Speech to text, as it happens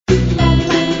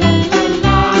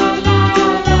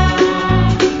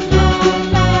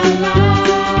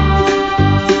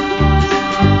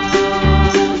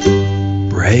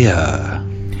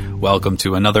welcome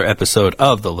to another episode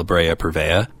of the Brea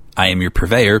Purveyor. I am your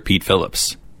purveyor, Pete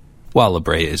Phillips. While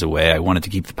Brea is away, I wanted to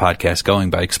keep the podcast going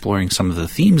by exploring some of the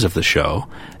themes of the show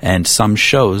and some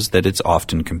shows that it's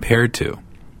often compared to.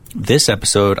 This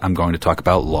episode, I'm going to talk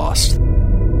about Lost.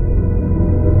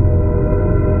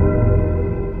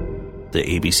 The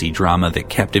ABC drama that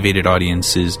captivated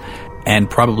audiences, and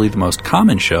probably the most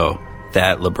common show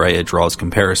that La Brea draws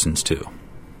comparisons to.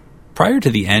 Prior to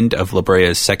the end of La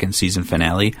Brea's second season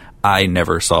finale, I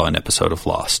never saw an episode of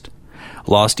Lost.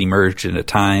 Lost emerged at a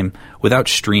time without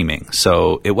streaming,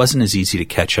 so it wasn't as easy to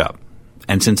catch up.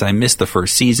 And since I missed the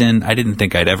first season, I didn't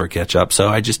think I'd ever catch up, so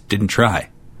I just didn't try.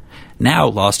 Now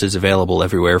Lost is available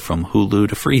everywhere from Hulu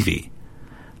to Freevee.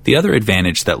 The other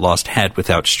advantage that Lost had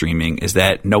without streaming is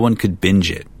that no one could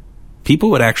binge it.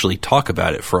 People would actually talk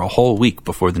about it for a whole week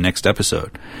before the next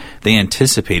episode. They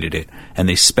anticipated it, and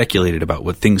they speculated about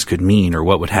what things could mean or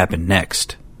what would happen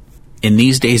next. In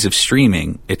these days of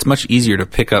streaming, it's much easier to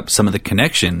pick up some of the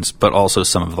connections, but also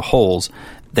some of the holes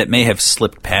that may have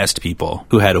slipped past people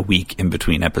who had a week in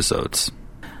between episodes.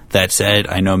 That said,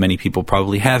 I know many people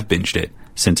probably have binged it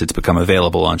since it's become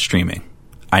available on streaming.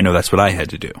 I know that's what I had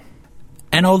to do.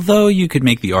 And although you could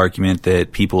make the argument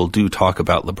that people do talk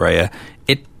about La Brea,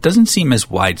 it doesn't seem as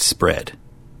widespread.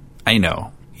 I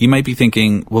know. You might be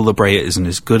thinking, well, La Brea isn't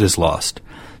as good as Lost,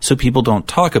 so people don't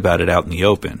talk about it out in the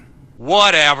open.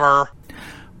 Whatever.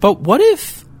 But what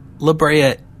if La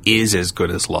Brea is as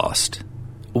good as Lost?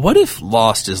 What if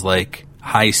Lost is like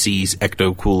High Seas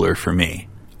Ecto Cooler for me?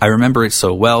 I remember it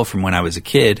so well from when I was a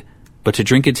kid, but to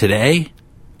drink it today,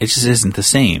 it just isn't the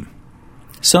same.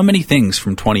 So many things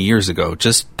from 20 years ago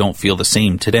just don't feel the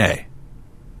same today.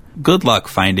 Good luck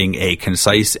finding a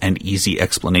concise and easy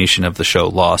explanation of the show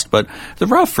Lost, but the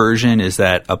rough version is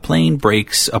that a plane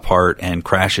breaks apart and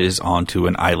crashes onto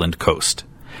an island coast.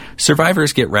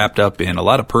 Survivors get wrapped up in a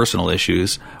lot of personal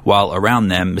issues, while around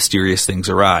them mysterious things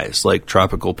arise, like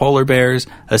tropical polar bears,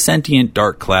 a sentient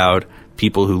dark cloud,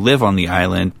 people who live on the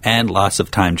island, and lots of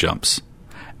time jumps.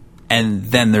 And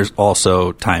then there's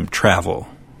also time travel.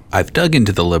 I've dug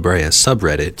into the La Brea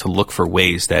subreddit to look for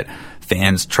ways that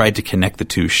fans tried to connect the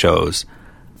two shows,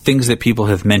 things that people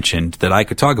have mentioned that I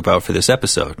could talk about for this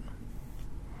episode.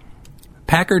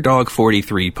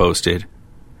 PackerDog43 posted,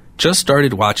 "Just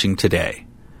started watching today.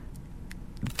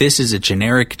 This is a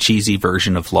generic, cheesy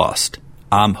version of Lost.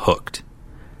 I'm hooked.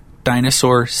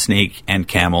 Dinosaur, snake, and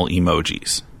camel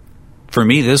emojis. For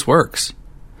me, this works.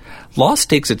 Lost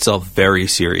takes itself very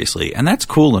seriously, and that's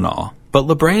cool and all, but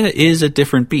La Brea is a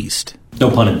different beast." No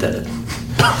pun intended.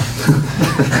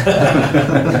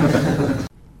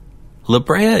 La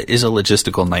Brea is a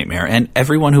logistical nightmare, and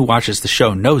everyone who watches the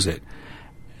show knows it.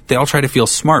 They all try to feel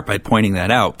smart by pointing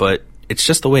that out, but it's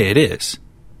just the way it is.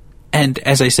 And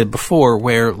as I said before,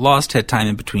 where Lost had time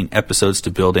in between episodes to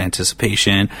build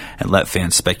anticipation and let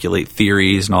fans speculate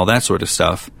theories and all that sort of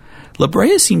stuff, La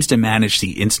Brea seems to manage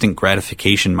the instant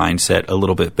gratification mindset a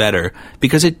little bit better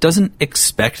because it doesn't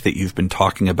expect that you've been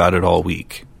talking about it all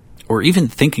week, or even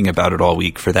thinking about it all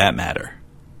week for that matter.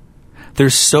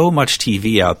 There's so much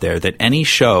TV out there that any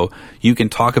show you can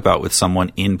talk about with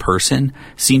someone in person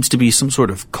seems to be some sort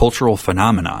of cultural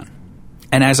phenomenon.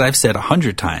 And as I've said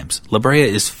 100 times, La Brea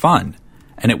is fun,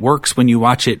 and it works when you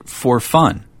watch it for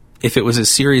fun. If it was as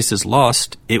serious as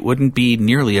Lost, it wouldn't be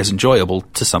nearly as enjoyable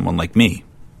to someone like me.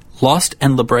 Lost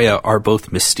and La Brea are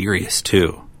both mysterious,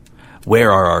 too.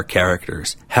 Where are our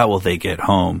characters? How will they get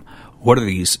home? What are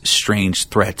these strange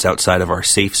threats outside of our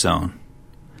safe zone?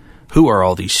 Who are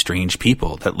all these strange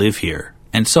people that live here?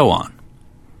 And so on.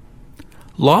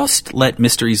 Lost let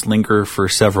mysteries linger for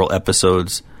several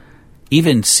episodes,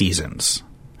 even seasons.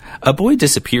 A boy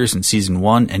disappears in season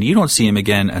 1, and you don't see him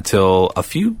again until a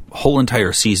few whole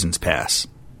entire seasons pass.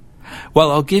 While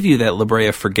I'll give you that La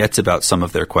Brea forgets about some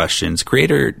of their questions,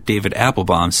 creator David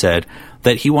Applebaum said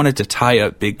that he wanted to tie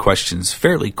up big questions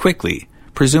fairly quickly,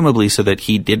 presumably so that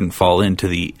he didn't fall into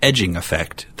the edging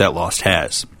effect that Lost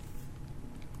has.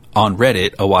 On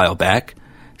Reddit a while back,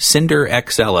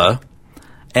 CinderXella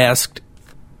asked,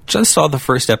 "Just saw the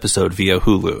first episode via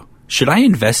Hulu. Should I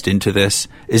invest into this?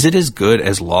 Is it as good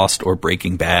as Lost or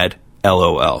Breaking Bad?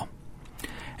 LOL."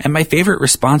 And my favorite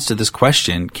response to this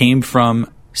question came from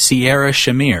Sierra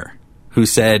Shamir, who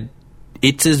said,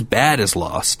 "It's as bad as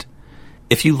Lost.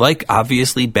 If you like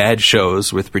obviously bad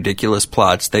shows with ridiculous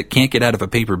plots that can't get out of a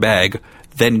paper bag,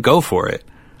 then go for it.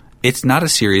 It's not a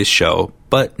serious show,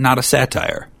 but not a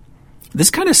satire." This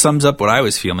kind of sums up what I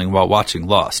was feeling while watching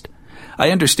Lost.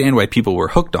 I understand why people were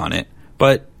hooked on it,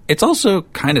 but it's also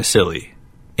kind of silly.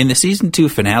 In the season 2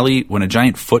 finale, when a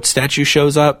giant foot statue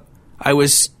shows up, I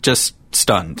was just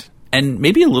stunned, and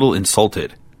maybe a little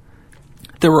insulted.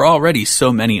 There were already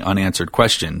so many unanswered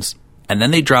questions, and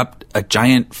then they dropped a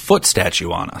giant foot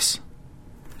statue on us.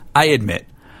 I admit,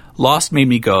 Lost made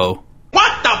me go,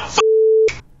 "What the f***?"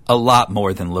 a lot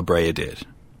more than La Brea did.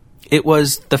 It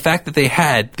was the fact that they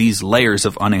had these layers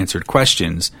of unanswered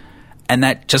questions, and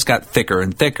that just got thicker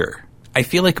and thicker. I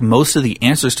feel like most of the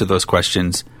answers to those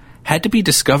questions had to be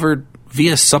discovered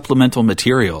via supplemental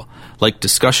material, like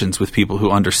discussions with people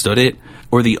who understood it,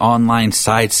 or the online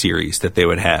side series that they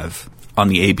would have on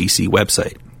the ABC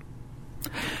website.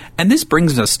 And this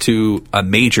brings us to a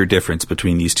major difference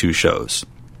between these two shows.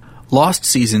 Lost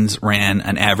seasons ran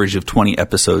an average of 20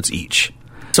 episodes each.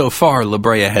 So far, La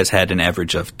Brea has had an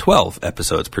average of 12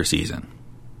 episodes per season.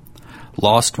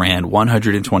 Lost ran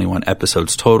 121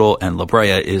 episodes total, and La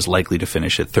Brea is likely to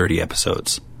finish at 30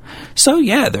 episodes. So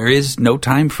yeah, there is no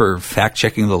time for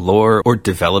fact-checking the lore or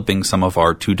developing some of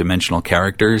our two-dimensional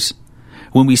characters.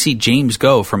 When we see James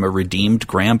go from a redeemed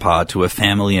grandpa to a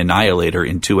family annihilator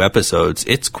in 2 episodes,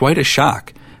 it's quite a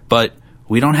shock, but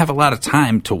we don't have a lot of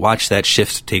time to watch that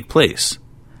shift take place.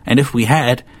 And if we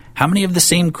had, how many of the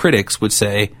same critics would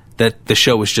say that the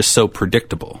show was just so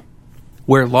predictable?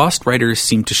 Where Lost writers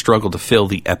seem to struggle to fill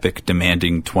the epic,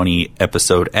 demanding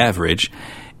 20-episode average,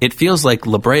 it feels like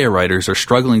La Brea writers are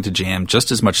struggling to jam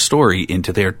just as much story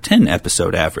into their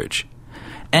 10-episode average.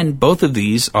 And both of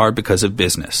these are because of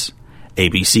business.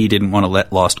 ABC didn't want to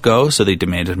let Lost go, so they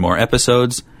demanded more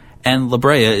episodes, and La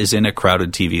Brea is in a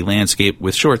crowded TV landscape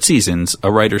with short seasons,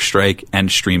 a writer's strike, and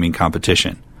streaming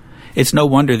competition. It's no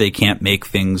wonder they can't make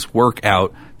things work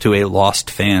out to a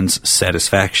Lost fan's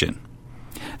satisfaction.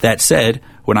 That said,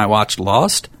 when I watched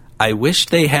Lost, I wished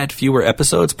they had fewer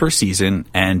episodes per season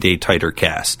and a tighter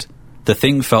cast. The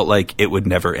thing felt like it would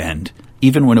never end,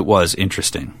 even when it was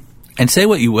interesting. And say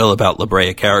what you will about La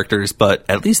Brea characters, but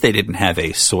at least they didn't have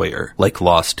a Sawyer, like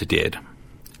Lost did.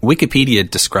 Wikipedia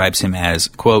describes him as,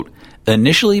 quote,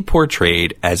 initially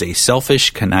portrayed as a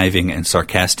selfish, conniving, and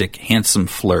sarcastic, handsome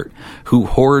flirt who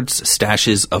hoards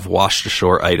stashes of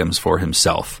washed-ashore items for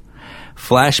himself.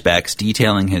 Flashbacks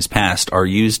detailing his past are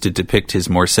used to depict his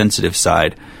more sensitive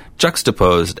side,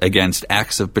 juxtaposed against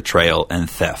acts of betrayal and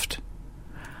theft.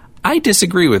 I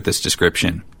disagree with this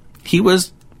description. He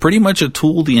was pretty much a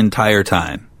tool the entire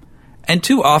time. And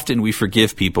too often we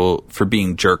forgive people for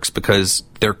being jerks because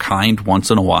they're kind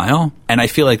once in a while, and I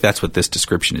feel like that's what this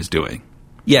description is doing.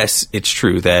 Yes, it's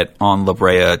true that on La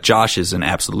Brea, Josh is an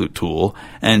absolute tool,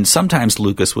 and sometimes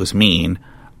Lucas was mean,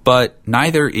 but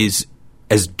neither is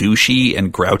as douchey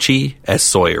and grouchy as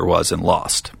Sawyer was in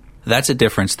Lost. That's a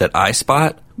difference that I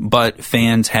spot, but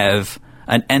fans have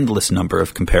an endless number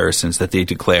of comparisons that they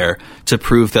declare to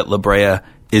prove that La Brea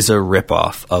is a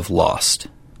ripoff of Lost.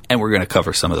 And we're going to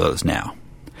cover some of those now.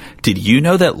 Did you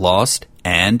know that Lost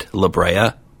and La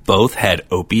Brea both had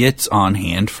opiates on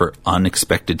hand for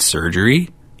unexpected surgery?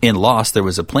 In Lost, there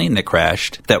was a plane that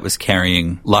crashed that was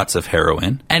carrying lots of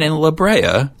heroin. And in La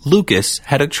Brea, Lucas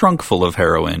had a trunk full of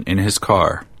heroin in his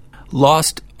car.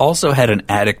 Lost also had an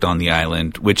addict on the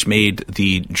island, which made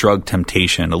the drug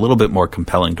temptation a little bit more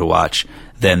compelling to watch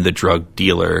than the drug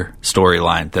dealer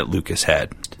storyline that Lucas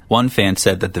had. One fan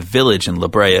said that the village in La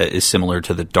Brea is similar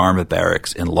to the Dharma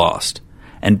barracks in Lost.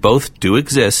 And both do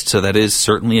exist, so that is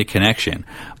certainly a connection.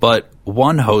 But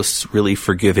one hosts really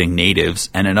forgiving natives,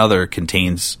 and another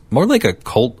contains more like a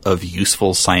cult of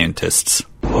useful scientists.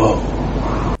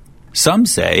 Whoa. Some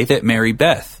say that Mary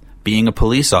Beth, being a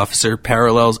police officer,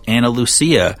 parallels Ana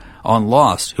Lucia on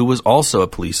Lost, who was also a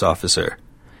police officer.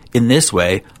 In this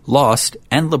way, Lost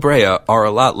and La Brea are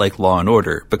a lot like Law &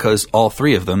 Order, because all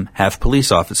 3 of them have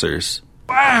police officers.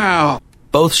 Wow!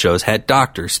 Both shows had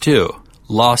doctors, too.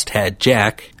 Lost had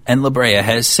Jack, and La Brea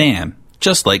has Sam,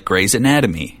 just like Grey's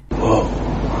Anatomy.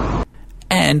 Whoa.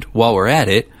 And, while we're at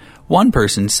it, one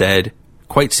person said,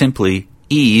 quite simply,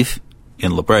 Eve,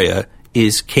 in La Brea,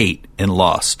 is Kate in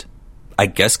Lost. I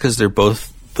guess because they're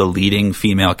both the leading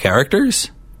female characters?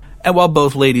 And while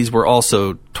both ladies were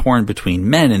also torn between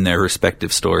men in their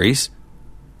respective stories,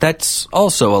 that's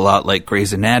also a lot like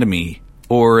Grey's Anatomy,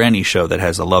 or any show that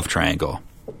has a love triangle.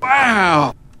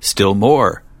 Wow! Still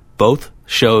more, both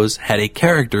shows had a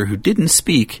character who didn't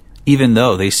speak, even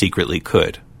though they secretly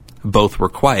could. Both were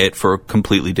quiet for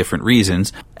completely different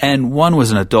reasons, and one was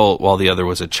an adult while the other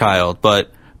was a child,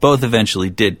 but both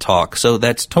eventually did talk, so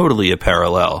that's totally a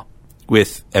parallel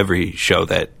with every show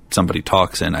that somebody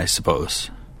talks in, I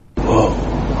suppose.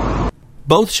 Whoa.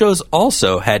 Both shows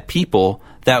also had people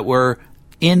that were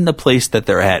in the place that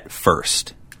they're at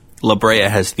first. La Brea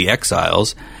has the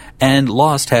exiles, and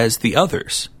Lost has the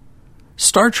others.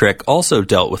 Star Trek also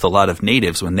dealt with a lot of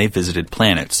natives when they visited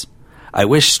planets. I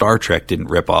wish Star Trek didn't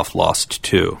rip off Lost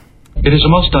too. It is a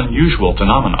most unusual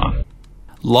phenomenon.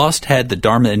 Lost had the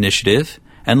Dharma Initiative,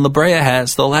 and La Brea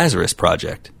has the Lazarus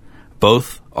Project.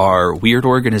 Both are weird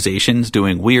organizations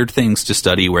doing weird things to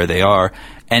study where they are,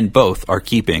 and both are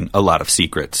keeping a lot of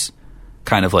secrets.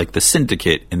 Kind of like the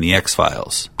Syndicate in the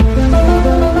X-Files.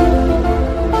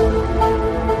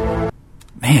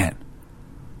 Man,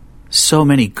 so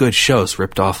many good shows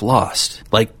ripped off Lost.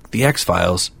 Like the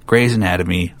X-Files, Grey's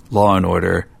Anatomy, Law &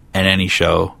 Order, and any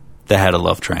show that had a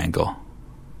love triangle.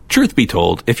 Truth be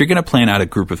told, if you're going to plan out a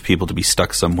group of people to be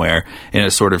stuck somewhere in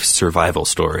a sort of survival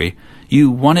story, you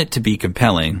want it to be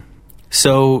compelling.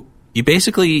 So you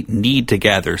basically need to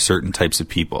gather certain types of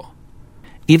people.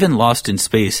 Even Lost in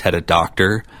Space had a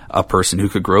doctor, a person who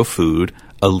could grow food,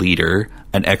 a leader,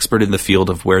 an expert in the field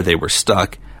of where they were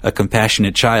stuck, a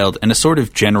compassionate child, and a sort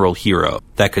of general hero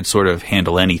that could sort of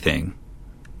handle anything.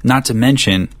 Not to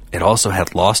mention, it also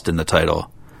had Lost in the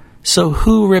title. So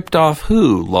who ripped off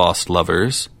who, Lost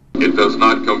lovers? It does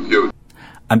not compute.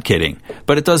 I'm kidding,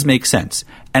 but it does make sense,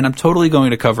 and I'm totally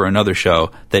going to cover another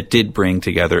show that did bring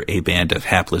together a band of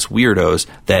hapless weirdos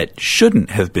that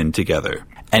shouldn't have been together,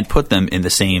 and put them in the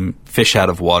same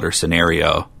fish-out-of-water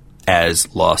scenario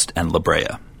as Lost and La Brea.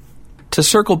 To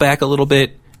circle back a little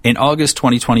bit, in August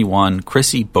 2021,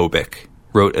 Chrissy Bobick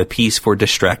wrote a piece for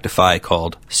Distractify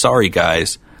called Sorry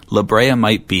Guys, La Brea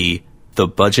might be the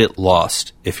budget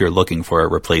Lost if you're looking for a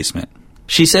replacement.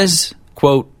 She says,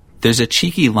 quote, there's a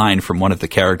cheeky line from one of the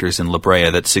characters in La Brea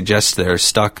that suggests they're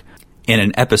stuck in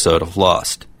an episode of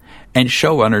Lost, and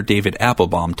showrunner David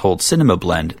Applebaum told Cinema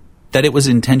Blend that it was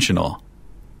intentional.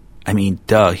 I mean,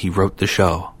 duh, he wrote the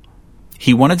show.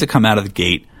 He wanted to come out of the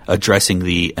gate addressing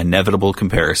the inevitable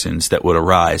comparisons that would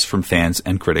arise from fans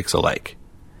and critics alike.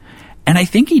 And I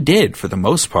think he did, for the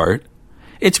most part.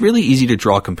 It's really easy to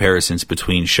draw comparisons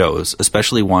between shows,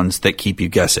 especially ones that keep you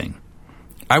guessing.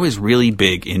 I was really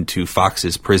big into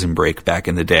Fox's Prison Break back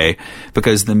in the day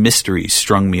because the mystery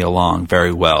strung me along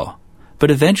very well.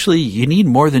 But eventually, you need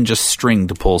more than just string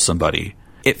to pull somebody.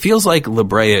 It feels like La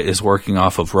Brea is working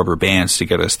off of rubber bands to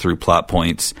get us through plot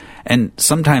points, and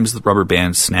sometimes the rubber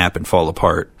bands snap and fall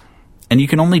apart. And you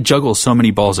can only juggle so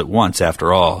many balls at once,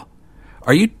 after all.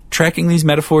 Are you tracking these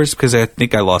metaphors? Because I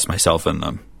think I lost myself in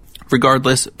them.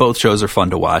 Regardless, both shows are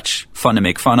fun to watch, fun to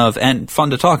make fun of, and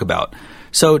fun to talk about.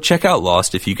 So check out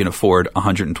Lost if you can afford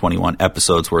 121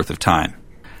 episodes worth of time.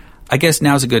 I guess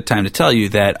now's a good time to tell you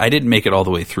that I didn't make it all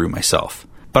the way through myself,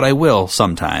 but I will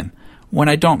sometime, when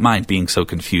I don't mind being so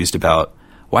confused about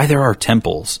why there are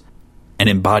temples, and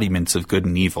embodiments of good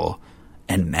and evil,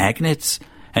 and magnets,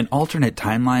 and alternate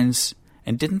timelines,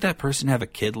 and didn't that person have a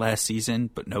kid last season,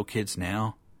 but no kids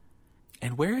now?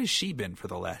 And where has she been for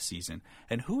the last season?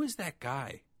 And who is that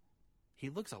guy? He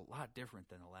looks a lot different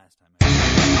than the last time.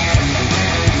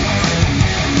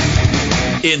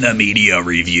 In the media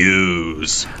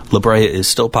reviews, La Brea is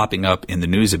still popping up in the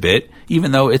news a bit,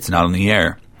 even though it's not on the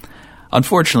air.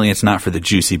 Unfortunately, it's not for the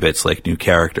juicy bits like new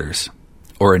characters,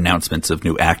 or announcements of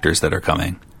new actors that are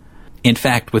coming. In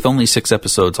fact, with only 6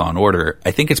 episodes on order, I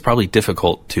think it's probably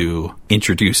difficult to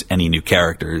introduce any new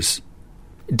characters.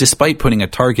 Despite putting a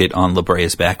target on La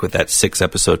Brea's back with that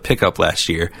 6-episode pickup last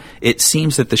year, it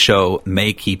seems that the show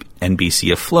may keep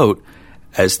NBC afloat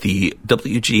as the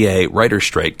WGA writer's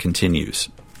strike continues.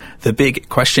 The big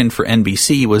question for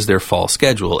NBC was their fall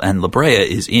schedule, and La Brea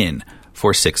is in,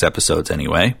 for 6 episodes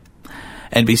anyway.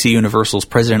 NBC Universal's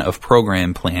president of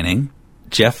program planning,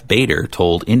 Jeff Bader,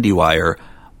 told IndieWire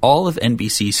all of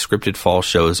NBC's scripted fall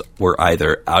shows were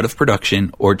either out of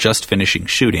production or just finishing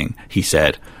shooting, he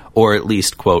said, or at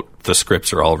least, quote, the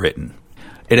scripts are all written.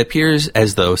 It appears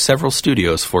as though several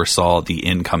studios foresaw the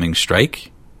incoming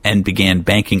strike and began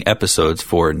banking episodes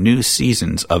for new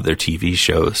seasons of their TV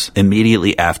shows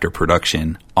immediately after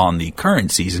production on the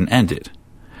current season ended.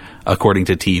 According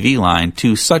to TV Line,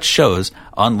 2 such shows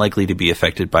unlikely to be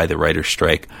affected by the writer's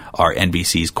strike are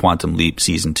NBC's Quantum Leap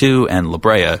Season 2 and La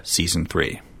Brea Season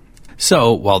 3.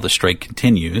 So, while the strike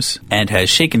continues, and has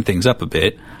shaken things up a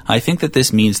bit, I think that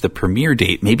this means the premiere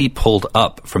date may be pulled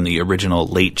up from the original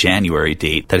late January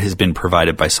date that has been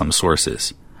provided by some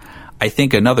sources. I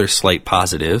think another slight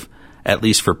positive, at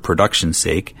least for production's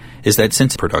sake, is that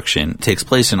since production takes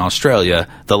place in Australia,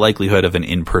 the likelihood of an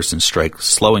in-person strike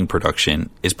slowing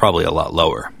production is probably a lot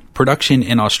lower. Production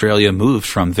in Australia moved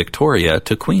from Victoria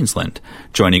to Queensland,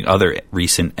 joining other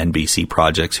recent NBC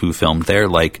projects who filmed there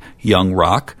like Young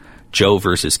Rock, Joe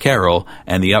vs. Carol,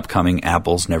 and the upcoming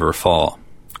Apples Never Fall.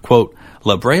 Quote,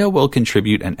 La Brea will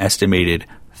contribute an estimated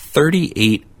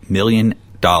 $38 million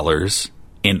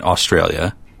in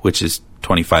Australia, which is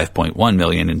 $25.1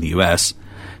 million in the U.S.,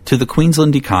 to the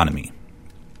Queensland economy.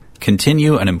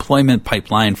 continue an employment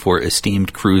pipeline for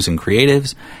esteemed crews and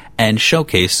creatives, and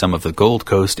showcase some of the Gold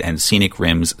Coast and Scenic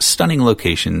Rim's stunning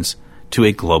locations to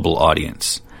a global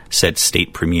audience, said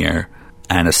State Premier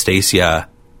Anastasia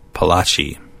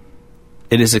Palachi.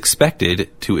 It is expected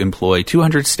to employ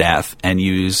 200 staff and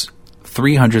use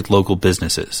 300 local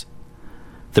businesses.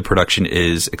 The production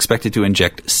is expected to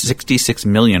inject 66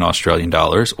 million Australian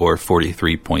dollars, or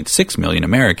 43.6 million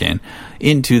American,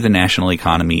 into the national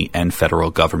economy and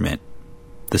federal government,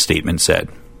 the statement said.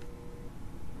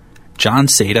 John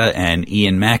Seda and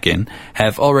Ian Mackin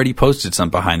have already posted some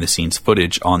behind-the-scenes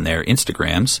footage on their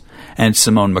Instagrams, and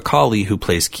Simone Macaulay, who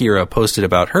plays Kira, posted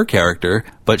about her character,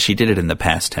 but she did it in the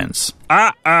past tense.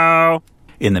 Uh-oh!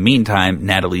 In the meantime,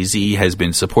 Natalie Z has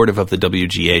been supportive of the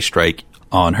WGA strike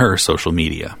on her social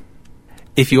media.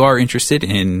 If you are interested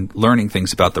in learning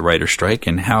things about the writer's strike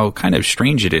and how kind of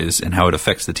strange it is and how it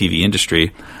affects the TV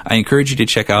industry, I encourage you to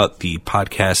check out the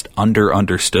podcast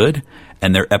Understood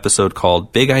and their episode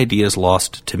called Big Ideas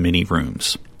Lost to Mini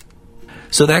Rooms.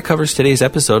 So that covers today's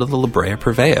episode of the La Brea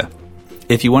Purveyor.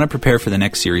 If you want to prepare for the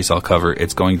next series I'll cover,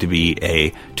 it's going to be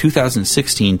a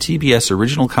 2016 TBS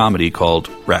original comedy called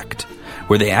Wrecked,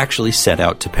 where they actually set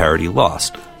out to parody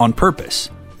Lost on purpose.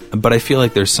 But I feel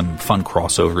like there's some fun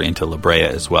crossover into La Brea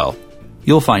as well.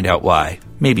 You'll find out why,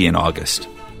 maybe in August.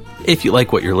 If you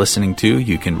like what you're listening to,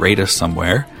 you can rate us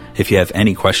somewhere. If you have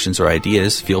any questions or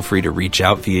ideas, feel free to reach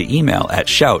out via email at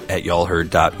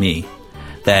shout@y'allheard.me.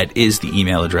 That is the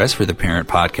email address for the parent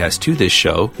podcast to this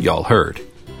show, Y'all Heard.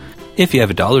 If you have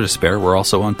 $1 to spare, we're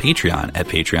also on Patreon at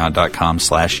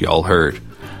patreon.com/y'allheard.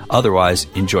 Otherwise,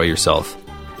 enjoy yourself.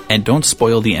 And don't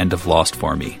spoil the end of Lost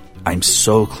for me. I'm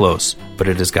so close, but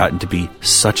it has gotten to be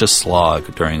such a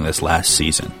slog during this last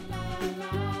season.